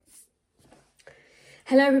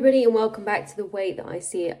Hello everybody and welcome back to The Way That I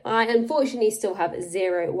See It. I unfortunately still have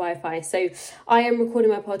zero Wi-Fi, so I am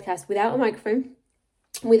recording my podcast without a microphone,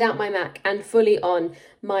 without my Mac, and fully on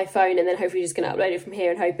my phone, and then hopefully just going to upload it from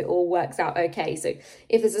here and hope it all works out okay. So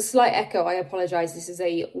if there's a slight echo, I apologise. This is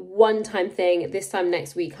a one-time thing. This time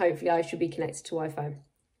next week, hopefully I should be connected to Wi-Fi.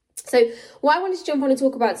 So what I wanted to jump on and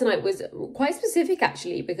talk about tonight was quite specific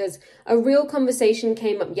actually, because a real conversation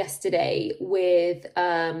came up yesterday with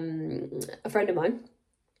a friend of mine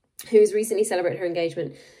who's recently celebrated her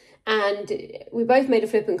engagement. And we both made a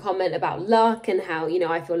flippant comment about luck and how, you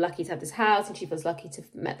know, I feel lucky to have this house and she feels lucky to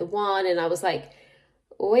have met the one. And I was like,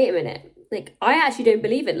 wait a minute. Like, I actually don't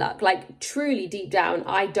believe in luck. Like, truly deep down,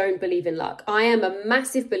 I don't believe in luck. I am a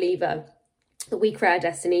massive believer that we create our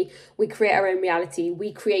destiny, we create our own reality,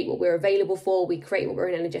 we create what we're available for, we create what we're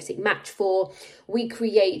an energetic match for, we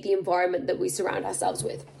create the environment that we surround ourselves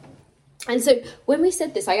with. And so when we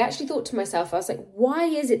said this, I actually thought to myself, I was like, why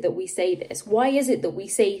is it that we say this? Why is it that we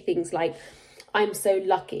say things like, I'm so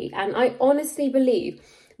lucky? And I honestly believe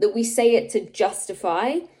that we say it to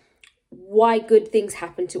justify why good things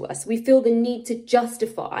happen to us. We feel the need to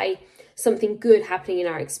justify something good happening in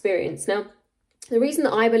our experience. Now, the reason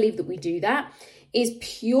that I believe that we do that is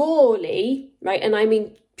purely, right? And I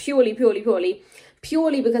mean purely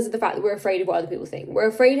because of the fact that we're afraid of what other people think. We're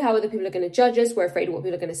afraid of how other people are going to judge us. We're afraid of what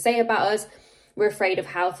people are going to say about us. We're afraid of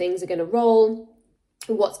how things are going to roll,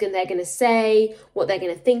 they're going to say, what they're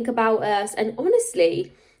going to think about us. And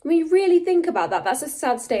honestly, when you really think about that, that's a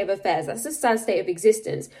sad state of affairs. That's a sad state of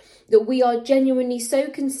existence, that we are genuinely so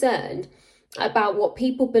concerned about what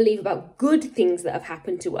people believe about good things that have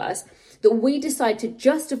happened to us, that we decide to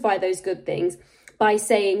justify those good things by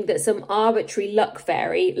saying that some arbitrary luck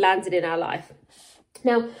fairy landed in our life.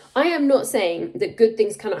 Now, I am not saying that good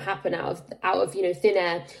things cannot happen out of thin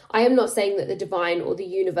air. I am not saying that the divine or the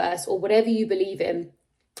universe or whatever you believe in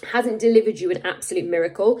hasn't delivered you an absolute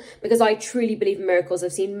miracle, because I truly believe in miracles.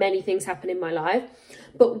 I've seen many things happen in my life.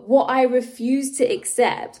 But what I refuse to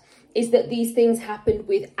accept is that these things happened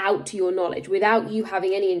without your knowledge, without you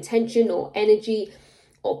having any intention or energy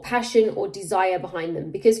or passion or desire behind them.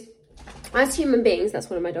 Because as human beings, that's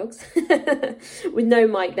one of my dogs, with no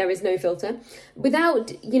mic, there is no filter. Without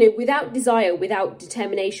desire, without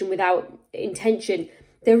determination, without intention,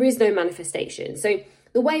 there is no manifestation. So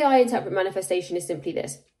the way I interpret manifestation is simply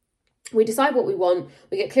this. We decide what we want,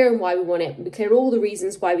 we get clear on why we want it, we clear all the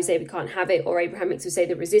reasons why we say we can't have it, or Abrahamics would say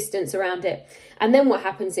the resistance around it. And then what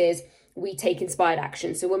happens is we take inspired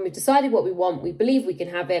action. So when we've decided what we want, we believe we can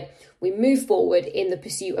have it, we move forward in the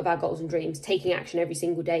pursuit of our goals and dreams, taking action every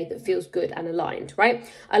single day that feels good and aligned, right?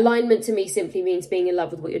 Alignment to me simply means being in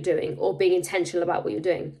love with what you're doing or being intentional about what you're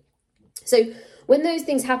doing. So when those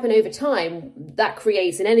things happen over time, that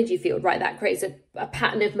creates an energy field, right? That creates a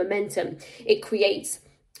pattern of momentum. It creates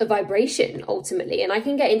a vibration ultimately. And I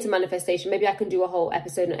can get into manifestation. Maybe I can do a whole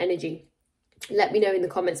episode on energy. Let me know in the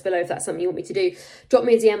comments below if that's something you want me to do. Drop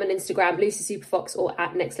me a DM on Instagram, Lucy Superfox, or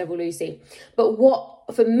at Next Level Lucy. But what,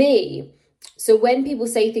 for me, so when people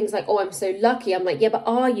say things like, oh, I'm so lucky, I'm like, yeah, but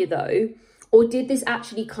are you though? Or did this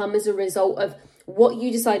actually come as a result of what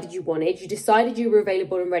you decided you wanted? You decided you were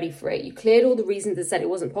available and ready for it. You cleared all the reasons that said it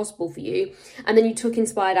wasn't possible for you. And then you took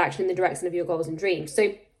inspired action in the direction of your goals and dreams.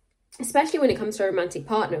 So especially when it comes to a romantic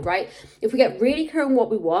partner, right? If we get really clear on what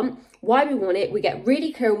we want, why we want it, we get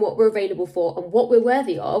really clear on what we're available for and what we're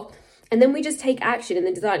worthy of, and then we just take action in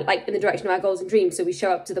the design, like in the direction of our goals and dreams. So we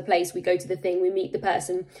show up to the place, we go to the thing, we meet the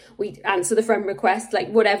person, we answer the friend request, like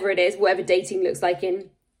whatever it is, whatever dating looks like in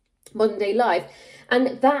modern day life.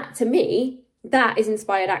 And that, to me, that is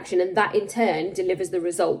inspired action, and that in turn delivers the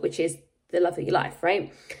result, which is the love of your life,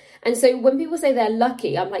 right? And so when people say they're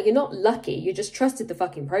lucky, I'm like, you're not lucky, you just trusted the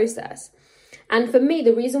fucking process. And for me,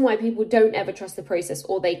 the reason why people don't ever trust the process,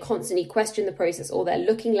 or they constantly question the process, or they're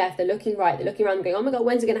looking left, they're looking right, they're looking around going, oh my God,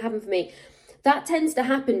 when's it going to happen for me? That tends to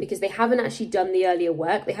happen because they haven't actually done the earlier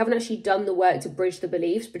work. They haven't actually done the work to bridge the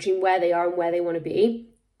beliefs between where they are and where they want to be.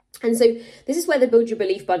 And so this is where the Build Your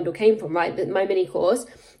Belief bundle came from, right? My mini course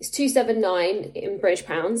is $279 in British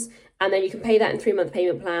pounds. And then you can pay that in 3-month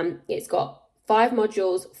payment plan. It's got 5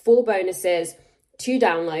 modules, 4 bonuses, 2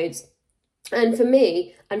 downloads. And for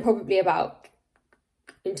me, and probably about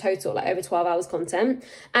in total, like over 12 hours content.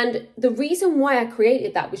 And the reason why I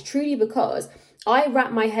created that was truly because I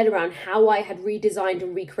wrapped my head around how I had redesigned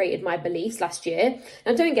and recreated my beliefs last year.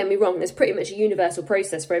 Now, don't get me wrong, there's pretty much a universal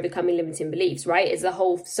process for overcoming limiting beliefs, right? It's a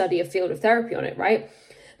whole study of field of therapy on it, right?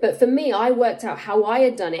 But for me, I worked out how I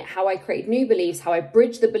had done it, how I created new beliefs, how I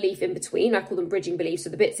bridged the belief in between. I call them bridging beliefs,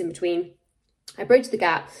 so the bits in between. I bridged the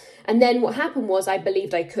gap. And then what happened was I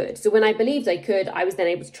believed I could. So when I believed I could, I was then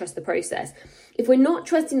able to trust the process. If we're not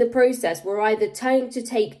trusting the process, we're either trying to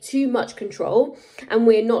take too much control and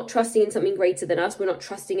we're not trusting in something greater than us. We're not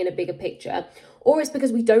trusting in a bigger picture. Or it's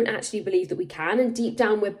because we don't actually believe that we can. And deep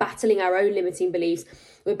down, we're battling our own limiting beliefs.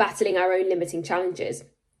 We're battling our own limiting challenges.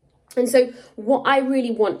 And so what I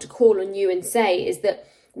really want to call on you and say is that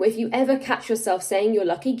if you ever catch yourself saying you're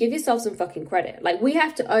lucky, give yourself some fucking credit. Like, we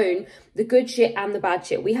have to own the good shit and the bad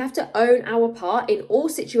shit. We have to own our part in all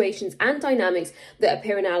situations and dynamics that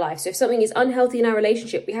appear in our life. So if something is unhealthy in our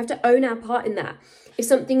relationship, we have to own our part in that. If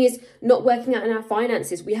something is not working out in our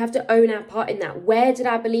finances, we have to own our part in that. Where did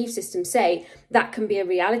our belief system say that can be a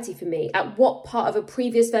reality for me? At what part of a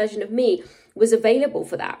previous version of me was available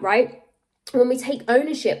for that, right? When we take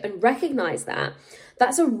ownership and recognize that,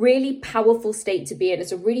 that's a really powerful state to be in.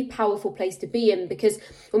 It's a really powerful place to be in, because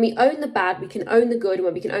when we own the bad, we can own the good. And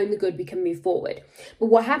when we can own the good, we can move forward. But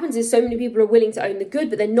what happens is so many people are willing to own the good,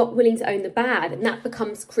 but they're not willing to own the bad. And that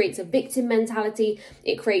creates a victim mentality.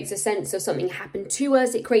 It creates a sense of something happened to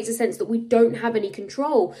us. It creates a sense that we don't have any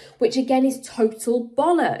control, which again is total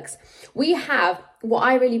bollocks. We have, what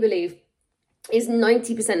I really believe, is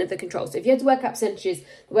 90% of the control. So if you had to work out percentages,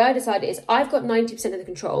 the way I decided is I've got 90% of the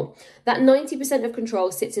control. That 90% of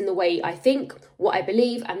control sits in the way I think, what I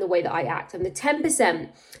believe, and the way that I act. And the 10%,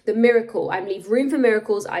 the miracle, I leave room for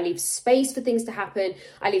miracles. I leave space for things to happen.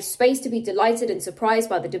 I leave space to be delighted and surprised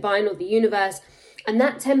by the divine or the universe. And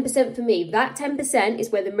that 10% for me, that 10%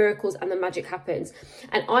 is where the miracles and the magic happens.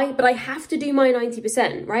 But I have to do my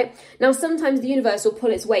 90%, right? Now, sometimes the universe will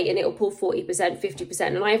pull its weight and it'll pull 40%, 50%.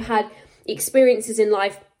 And I've had experiences in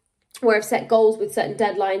life where I've set goals with certain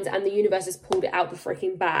deadlines and the universe has pulled it out the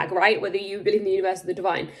freaking bag, right? Whether you believe in the universe or the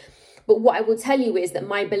divine. But what I will tell you is that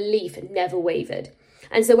my belief never wavered.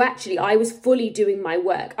 And so actually I was fully doing my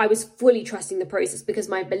work. I was fully trusting the process because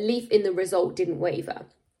my belief in the result didn't waver.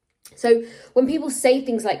 So when people say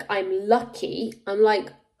things like, I'm lucky, I'm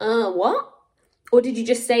like, what? Or did you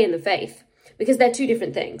just stay in the faith? Because they're two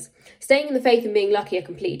different things. Staying in the faith and being lucky are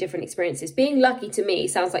completely different experiences. Being lucky to me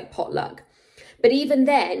sounds like potluck. But even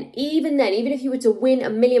if you were to win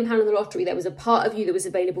 £1 million in the lottery, there was a part of you that was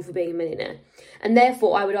available for being a millionaire. And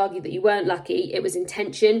therefore, I would argue that you weren't lucky. It was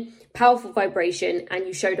intention, powerful vibration, and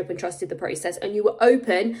you showed up and trusted the process, and you were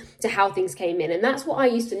open to how things came in. And that's what I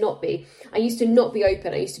used to not be. I used to not be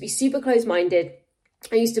open. I used to be super closed-minded.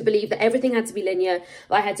 I used to believe that everything had to be linear,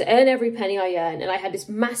 that I had to earn every penny I earn, and I had this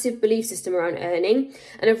massive belief system around earning,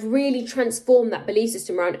 and I've really transformed that belief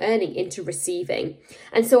system around earning into receiving.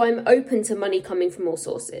 And so I'm open to money coming from all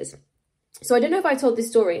sources. So I don't know if I told this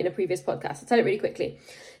story in a previous podcast. I'll tell it really quickly.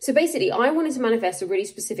 So basically, I wanted to manifest a really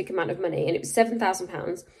specific amount of money, and it was £7,000,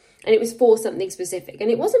 and it was for something specific. And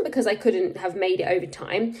it wasn't because I couldn't have made it over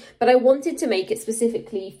time, but I wanted to make it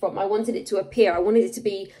specifically I wanted it to appear. I wanted it to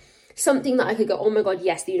be something that I could go, oh my God,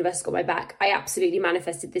 yes, the universe has got my back. I absolutely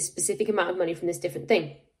manifested this specific amount of money from this different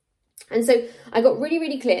thing. And so I got really,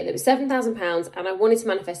 really clear that it was £7,000 and I wanted to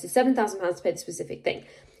manifest the £7,000 to pay the specific thing.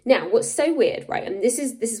 Now, what's so weird, right? And this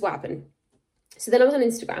is what happened. So then I was on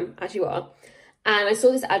Instagram, as you are, and I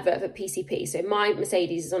saw this advert for PCP. So my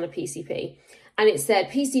Mercedes is on a PCP, and it said,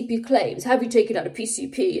 PCP claims, have you taken out a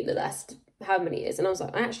PCP in the last how many years? And I was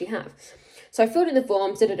like, I actually have. So I filled in the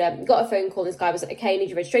forms, got a phone call. This guy was like, okay, I need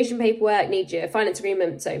your registration paperwork, need your finance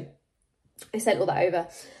agreement. So I sent all that over.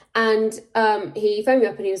 And he phoned me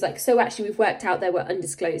up and he was like, so actually we've worked out there were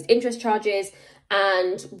undisclosed interest charges,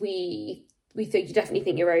 and we definitely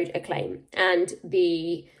think you're owed a claim. And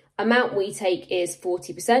the amount we take is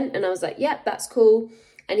 40%. And I was like, yep, that's cool.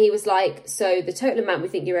 And he was like, so the total amount we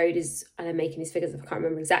think you're owed is, and I'm making these figures, I can't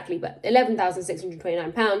remember exactly, but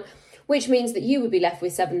 £11,629, which means that you would be left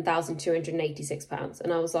with £7,286.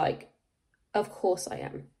 And I was like, of course I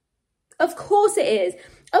am. Of course it is.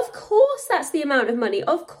 Of course that's the amount of money.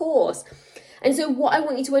 Of course. And so what I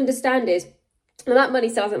want you to understand is, and that money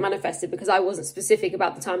still hasn't manifested because I wasn't specific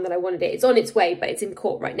about the time that I wanted it. It's on its way, but it's in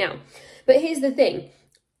court right now. But here's the thing.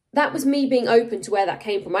 That was me being open to where that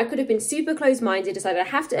came from. I could have been super closed-minded, decided I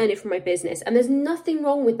have to earn it from my business. And there's nothing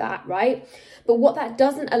wrong with that, right? But what that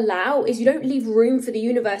doesn't allow is you don't leave room for the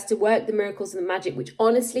universe to work the miracles and the magic, which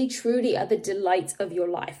honestly, truly are the delights of your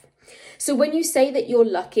life. So when you say that you're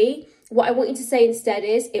lucky, what I want you to say instead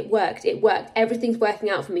is, it worked. Everything's working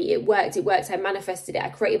out for me. It worked. I manifested it. I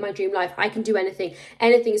created my dream life. I can do anything.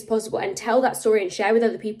 Anything is possible. And tell that story and share with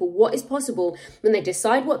other people what is possible when they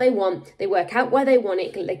decide what they want, they work out why they want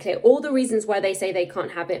it, they clear all the reasons why they say they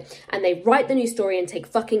can't have it, and they write the new story and take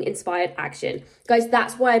fucking inspired action. Guys,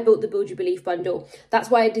 that's why I built the Build Your Belief bundle. That's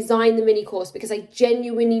why I designed the mini course, because I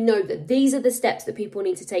genuinely know that these are the steps that people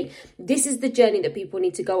need to take. This is the journey that people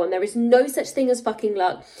need to go on. There is no such thing as fucking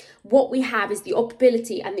luck. What we have is the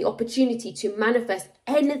ability and the opportunity to manifest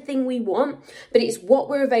anything we want, but it's what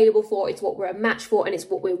we're available for, it's what we're a match for, and it's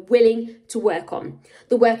what we're willing to work on.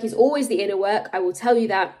 The work is always the inner work, I will tell you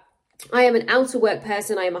that. I am an outer work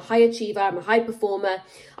person. I am a high achiever. I'm a high performer.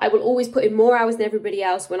 I will always put in more hours than everybody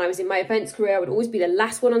else. When I was in my events career, I would always be the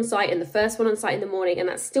last one on site and the first one on site in the morning. And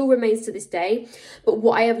that still remains to this day. But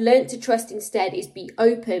what I have learned to trust instead is be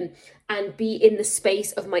open and be in the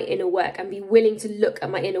space of my inner work and be willing to look at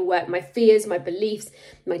my inner work, my fears, my beliefs,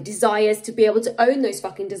 my desires, to be able to own those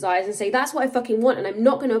fucking desires and say, that's what I fucking want. And I'm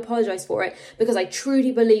not going to apologize for it, because I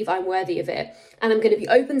truly believe I'm worthy of it. And I'm going to be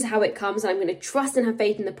open to how it comes. And I'm going to trust and have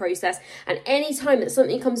faith in the process. And any time that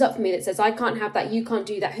something comes up for me that says, I can't have that, you can't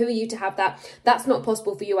do that, who are you to have that, that's not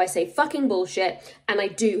possible for you, I say fucking bullshit, and I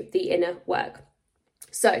do the inner work.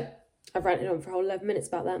 So I've ranted on for a whole 11 minutes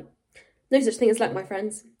about that. No such thing as luck, my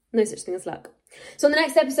friends. No such thing as luck. So on the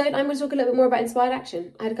next episode, I'm going to talk a little bit more about inspired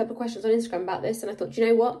action. I had a couple of questions on Instagram about this, and I thought, you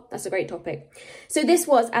know what? That's a great topic. So this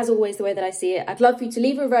was, as always, the way that I see it. I'd love for you to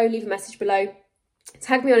leave a message below,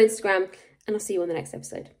 tag me on Instagram, and I'll see you on the next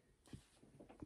episode.